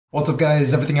What's up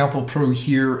guys, Everything Apple Pro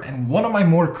here, and one of my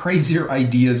more crazier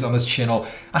ideas on this channel.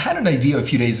 I had an idea a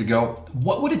few days ago.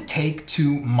 What would it take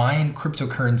to mine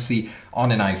cryptocurrency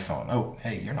on an iPhone? Oh,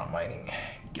 hey, you're not mining.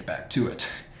 Get back to it.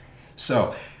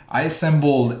 So, I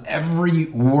assembled every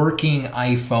working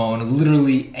iPhone,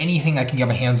 literally anything I can get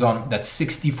my hands on that's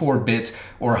 64-bit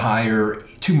or higher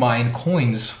to mine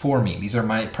coins for me. These are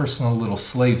my personal little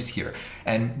slaves here.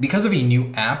 And because of a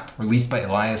new app released by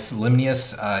Elias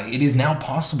Limnius, it is now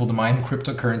possible to mine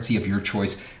cryptocurrency of your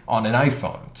choice on an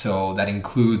iPhone. So that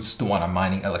includes the one I'm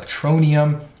mining,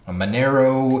 Electroneum,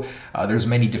 Monero. There's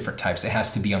many different types. It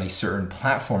has to be on a certain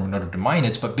platform in order to mine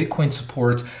it, but Bitcoin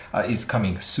support is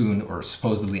coming soon, or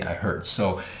supposedly I heard.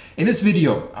 So in this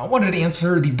video, I wanted to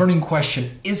answer the burning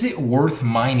question: is it worth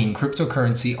mining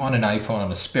cryptocurrency on an iPhone,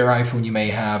 on a spare iPhone you may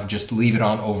have, just leave it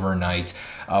on overnight?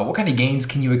 What kind of gains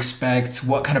can you expect?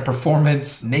 What kind of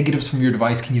performance negatives from your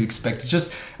device can you expect? It's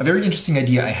just a very interesting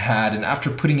idea I had, and after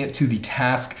putting it to the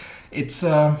task, it's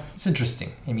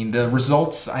interesting. I mean, the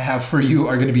results I have for you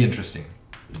are going to be interesting.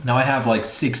 Now I have like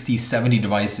 60, 70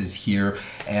 devices here,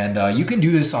 and you can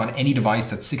do this on any device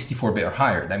that's 64-bit or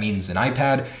higher. That means an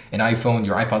iPad, an iPhone,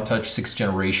 your iPod Touch 6th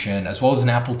generation, as well as an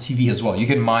Apple TV as well. You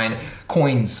can mine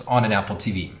coins on an Apple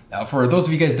TV. For those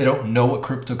of you guys that don't know what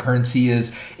cryptocurrency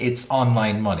is, it's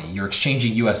online money. You're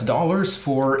exchanging US dollars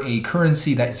for a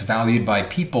currency that is valued by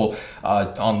people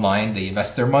online. They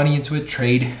invest their money into it,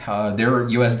 trade their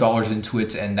US dollars into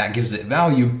it, and that gives it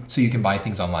value so you can buy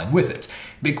things online with it.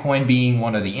 Bitcoin being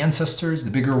one of the ancestors,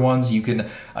 the bigger ones. You can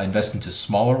invest into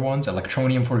smaller ones.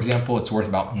 Electroneum, for example, it's worth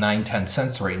about 9-10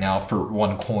 cents right now for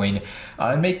one coin,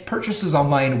 and make purchases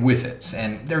online with it.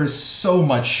 And there's so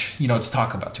much, to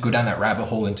talk about, to go down that rabbit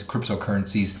hole into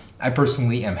cryptocurrencies. I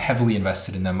personally am heavily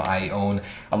invested in them. I own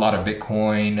a lot of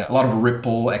Bitcoin, a lot of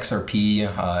Ripple,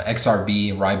 XRP,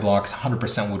 XRB, Ryblox.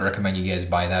 100% would recommend you guys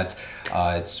buy that.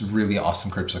 It's really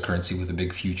awesome cryptocurrency with a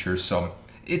big future. So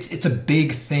it's a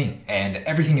big thing, and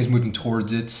everything is moving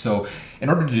towards it. So in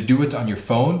order to do it on your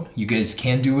phone, you guys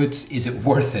can do it. Is it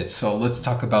worth it? So let's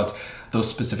talk about those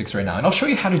specifics right now, and I'll show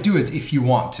you how to do it if you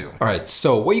want to. All right,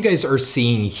 so what you guys are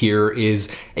seeing here is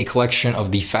a collection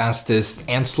of the fastest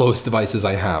and slowest devices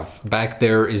I have. Back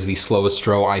there is the slowest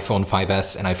row, iPhone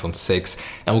 5S and iPhone 6,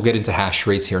 and we'll get into hash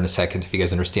rates here in a second if you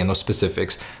guys understand those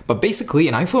specifics. But basically,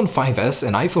 an iPhone 5S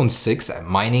and iPhone 6 at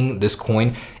mining this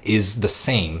coin is the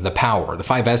same, the power. The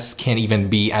 5S can't even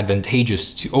be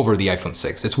advantageous over the iPhone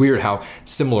 6. It's weird how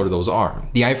similar those are.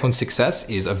 The iPhone 6S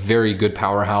is a very good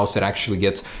powerhouse. It actually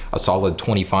gets a solid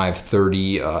 25,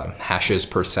 30 hashes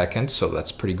per second, so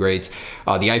that's pretty great.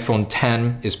 The iPhone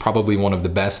 10 is probably one of the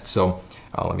best, so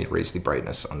let me raise the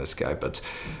brightness on this guy, but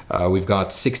we've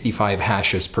got 65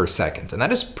 hashes per second, and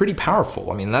that is pretty powerful.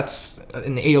 I mean, that's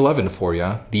an A11 for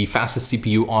you, the fastest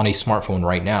CPU on a smartphone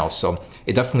right now, so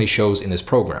it definitely shows in this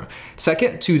program.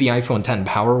 Second to the iPhone 10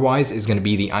 power-wise is going to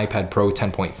be the iPad Pro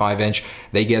 10.5-inch.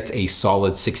 They get a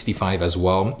solid 65 as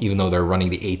well, even though they're running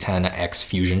the A10X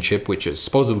Fusion chip, which is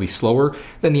supposedly slower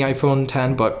than the iPhone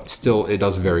 10, but still it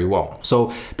does very well.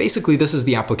 So basically, this is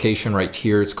the application right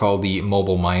here. It's called the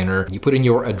mobile miner. You put in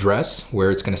your address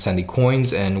where it's going to send the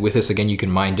coins, and with this, again, you can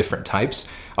mine different types,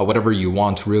 whatever you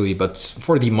want really, but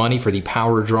for the money, for the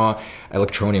power draw,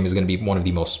 Electroneum is going to be one of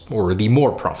the most, or the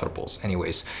more profitables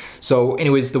anyways. So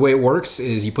anyways, the way it works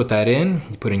is you put that in,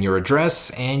 you put in your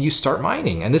address, and you start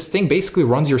mining, and this thing basically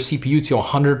runs your CPU to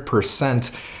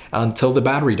 100% until the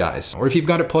battery dies. Or if you've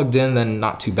got it plugged in, then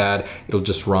not too bad. It'll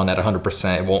just run at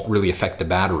 100%. It won't really affect the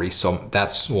battery. So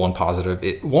that's one positive.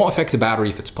 It won't affect the battery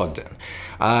if it's plugged in.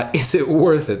 Is it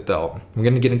worth it though? I'm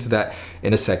gonna get into that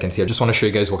in a second here. I just wanna show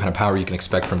you guys what kind of power you can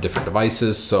expect from different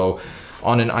devices. So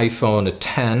on an iPhone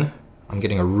 10, I'm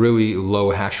getting a really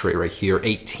low hash rate right here,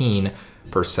 18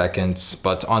 per second.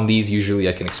 But on these, usually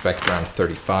I can expect around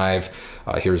 35.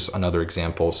 Here's another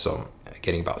example. So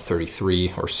getting about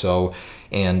 33 or so.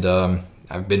 And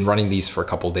I've been running these for a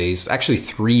couple days, actually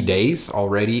 3 days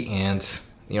already, and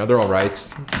they're all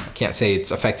right. I can't say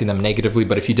it's affecting them negatively,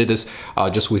 but if you did this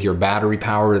just with your battery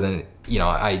power, then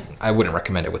I wouldn't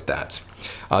recommend it with that.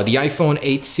 The iPhone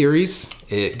 8 series,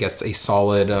 it gets a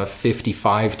solid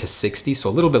 55 to 60, so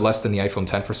a little bit less than the iPhone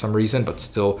 10 for some reason, but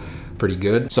still pretty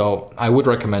good. So I would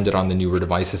recommend it on the newer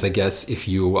devices, I guess, if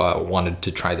you wanted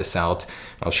to try this out.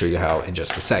 I'll show you how in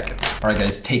just a second. All right,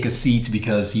 guys, take a seat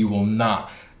because you will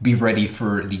not be ready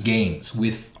for the gains.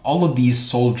 With all of these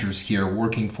soldiers here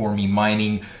working for me,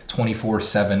 mining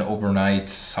 24/7 overnight,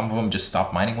 some of them just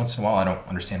stop mining once in a while. I don't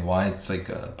understand why. It's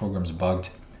like program's bugged,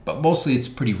 but mostly it's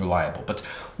pretty reliable. But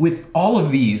with all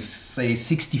of these, say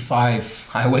 65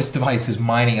 iOS devices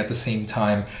mining at the same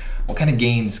time, what kind of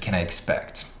gains can I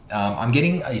expect? I'm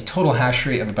getting a total hash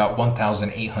rate of about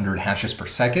 1,800 hashes per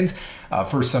second.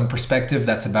 For some perspective,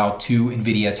 that's about 2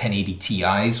 NVIDIA 1080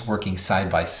 Ti's working side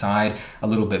by side, a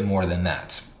little bit more than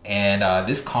that. And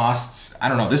this costs, I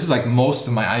don't know, this is like most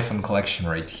of my iPhone collection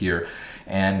right here.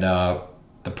 And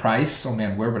the price, oh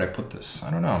man, where would I put this?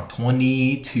 I don't know,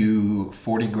 20 to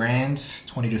 40 grand,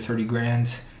 20 to 30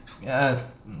 grand.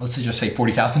 Let's just say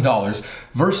 $40,000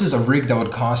 versus a rig that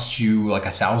would cost you like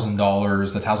 $1,000,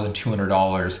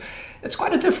 $1,200. It's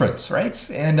quite a difference, right?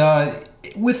 And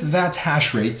with that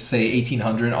hash rate, say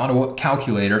 1800 on a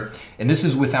calculator, and this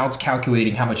is without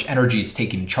calculating how much energy it's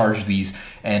taking to charge these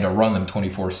and run them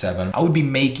 24/7, I would be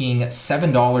making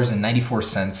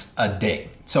 $7.94 a day.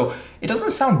 So it doesn't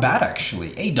sound bad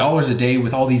actually. $8 a day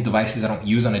with all these devices I don't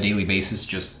use on a daily basis,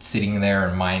 just sitting there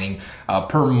and mining.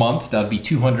 Per month, that would be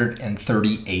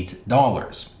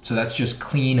 $238. So that's just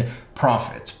clean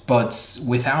profit. But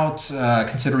without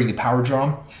considering the power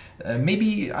draw,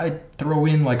 maybe I'd throw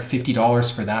in like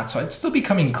 $50 for that. So I'd still be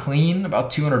coming clean, about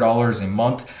 $200 a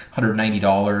month,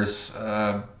 $190.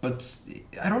 But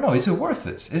I don't know, is it worth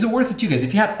it? Is it worth it to you guys?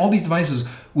 If you had all these devices,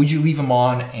 would you leave them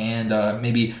on and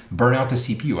maybe burn out the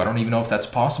CPU? I don't even know if that's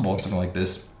possible in something like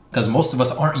this, because most of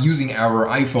us aren't using our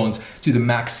iPhones to the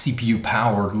max CPU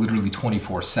power literally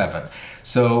 24/7.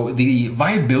 So the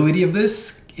viability of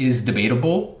this is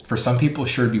debatable. For some people,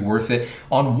 sure, it'd be worth it.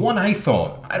 On one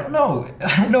iPhone, I don't know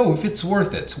if it's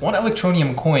worth it. One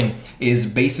Electronium coin is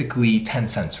basically 10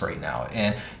 cents right now.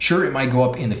 And sure, it might go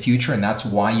up in the future, and that's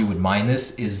why you would mine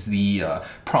this, is the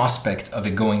prospect of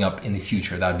it going up in the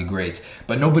future. That'd be great.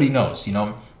 But nobody knows, you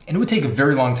know? And it would take a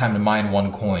very long time to mine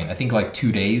one coin. I think like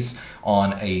 2 days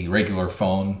on a regular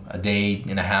phone, a day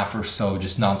and a half or so,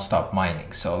 just nonstop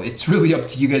mining. So it's really up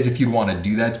to you guys if you want to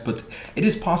do that, but it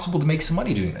is possible to make some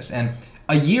money doing this. And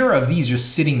a year of these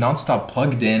just sitting nonstop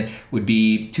plugged in would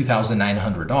be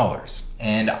 $2,900.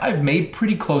 And I've made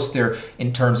pretty close there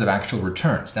in terms of actual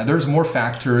returns. Now there's more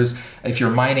factors. If you're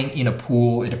mining in a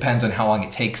pool, it depends on how long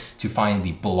it takes to find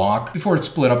the block before it's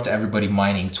split up to everybody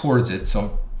mining towards it.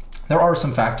 So there are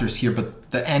some factors here,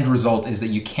 but the end result is that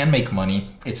you can make money.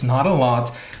 It's not a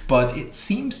lot, but it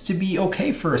seems to be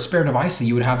okay for a spare device that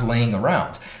you would have laying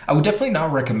around. I would definitely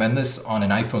not recommend this on an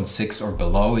iPhone 6 or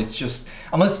below. It's just,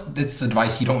 unless it's a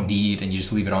device you don't need and you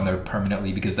just leave it on there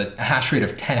permanently, because the hash rate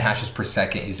of 10 hashes per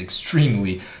second is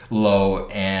extremely low,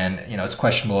 and you know, it's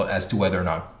questionable as to whether or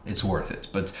not it's worth it.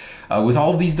 But with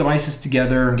all of these devices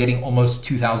together, I'm getting almost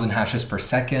 2,000 hashes per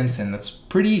second, and that's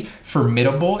pretty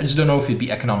formidable. I just don't know if it'd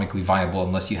be economically viable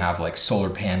unless you have like solar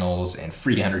panels and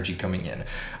free energy coming in.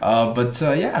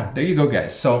 Yeah, there you go,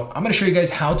 guys. So I'm gonna show you guys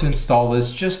how to install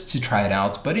this just to try it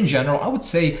out. But in general, I would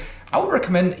say I would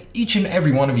recommend each and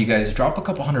every one of you guys drop a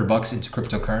couple $100 into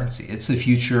cryptocurrency. It's the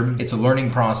future, it's a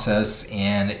learning process,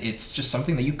 and it's just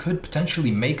something that you could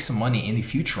potentially make some money in the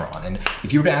future on. And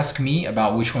if you were to ask me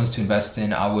about which ones to invest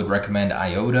in, I would recommend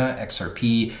IOTA,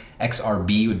 XRP,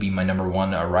 XRB would be my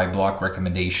 #1 Ryblock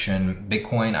recommendation.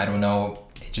 Bitcoin, I don't know,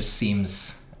 it just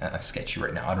seems sketchy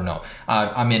right now, I don't know.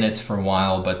 I'm in it for a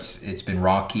while, but it's been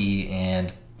rocky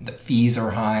and the fees are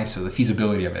high, so the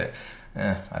feasibility of it,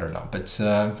 I don't know, but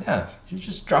yeah, you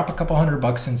just drop a couple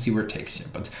 $100 and see where it takes you.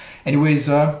 But anyways,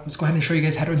 let's go ahead and show you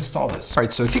guys how to install this. All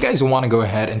right, so if you guys want to go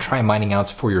ahead and try mining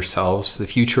out for yourselves the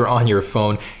future on your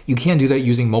phone, you can do that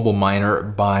using Mobile Miner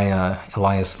by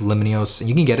Elias Limnios, and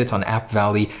you can get it on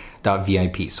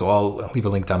appvalley.vip. So I'll leave a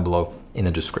link down below in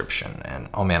the description. And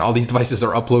oh man, all these devices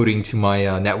are uploading to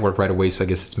my network right away, so I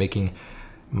guess it's making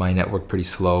my network pretty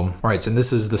slow. All right, so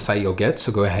this is the site you'll get.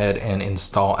 So go ahead and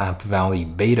install App Valley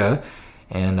Beta,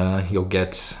 and you'll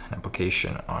get an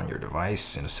application on your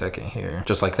device in a second here.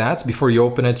 Just like that. Before you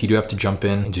open it, you do have to jump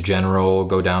into General,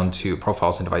 go down to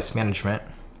Profiles and Device Management,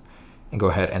 and go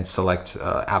ahead and select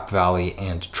App Valley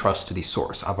and trust the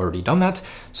source. I've already done that,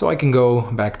 so I can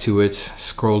go back to it,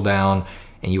 scroll down,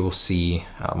 and you will see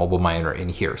Mobile Miner in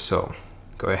here. So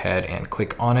go ahead and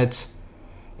click on it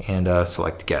and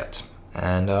select Get.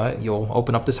 And you'll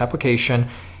open up this application,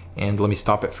 and let me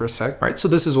stop it for a sec. All right, so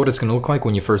this is what it's gonna look like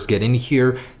when you first get in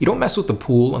here. You don't mess with the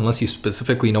pool unless you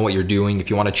specifically know what you're doing. If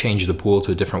you wanna change the pool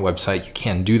to a different website, you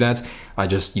can do that. I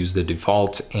just use the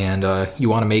default, and you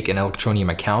wanna make an Electroneum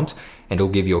account, and it'll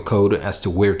give you a code as to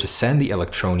where to send the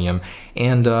Electroneum,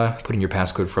 and put in your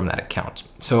passcode from that account.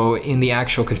 So in the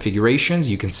actual configurations,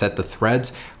 you can set the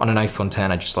threads. On an iPhone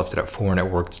 10, I just left it at 4 and it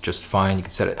worked just fine. You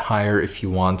can set it higher if you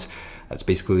want. That's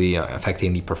basically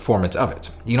affecting the performance of it.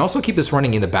 You can also keep this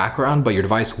running in the background, but your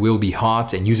device will be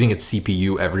hot and using its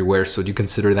CPU everywhere. So do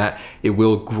consider that. It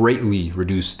will greatly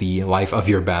reduce the life of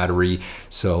your battery.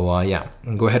 So yeah,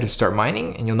 and go ahead and start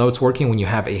mining, and you'll know it's working when you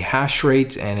have a hash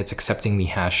rate and it's accepting the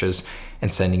hashes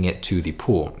and sending it to the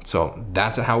pool. So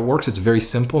that's how it works. It's very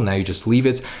simple. Now you just leave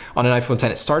it. On an iPhone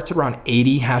 10, it starts around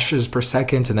 80 hashes per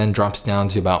second and then drops down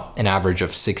to about an average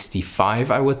of 65,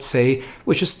 I would say,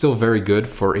 which is still very good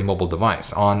for a mobile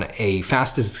device. On a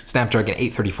fastest Snapdragon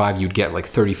 835, you'd get like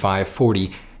 35,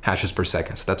 40 hashes per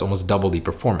second. So that's almost double the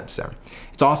performance there.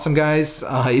 It's awesome, guys.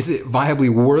 Is it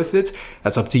viably worth it?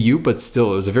 That's up to you, but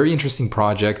still, it was a very interesting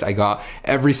project. I got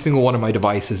every single one of my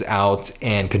devices out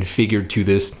and configured to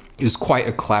this. It was quite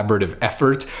a collaborative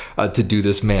effort to do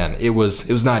this, man. It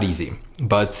was not easy.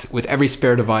 But with every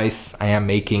spare device, I am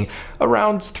making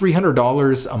around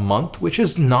 $300 a month, which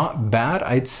is not bad,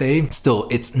 I'd say. Still,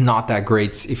 it's not that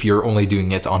great if you're only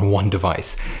doing it on one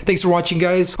device. Thanks for watching,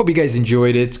 guys. Hope you guys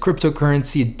enjoyed it.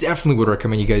 Cryptocurrency, definitely would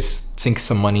recommend you guys sink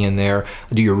some money in there.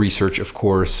 Do your research, of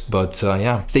course. But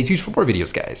yeah, stay tuned for more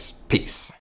videos, guys. Peace.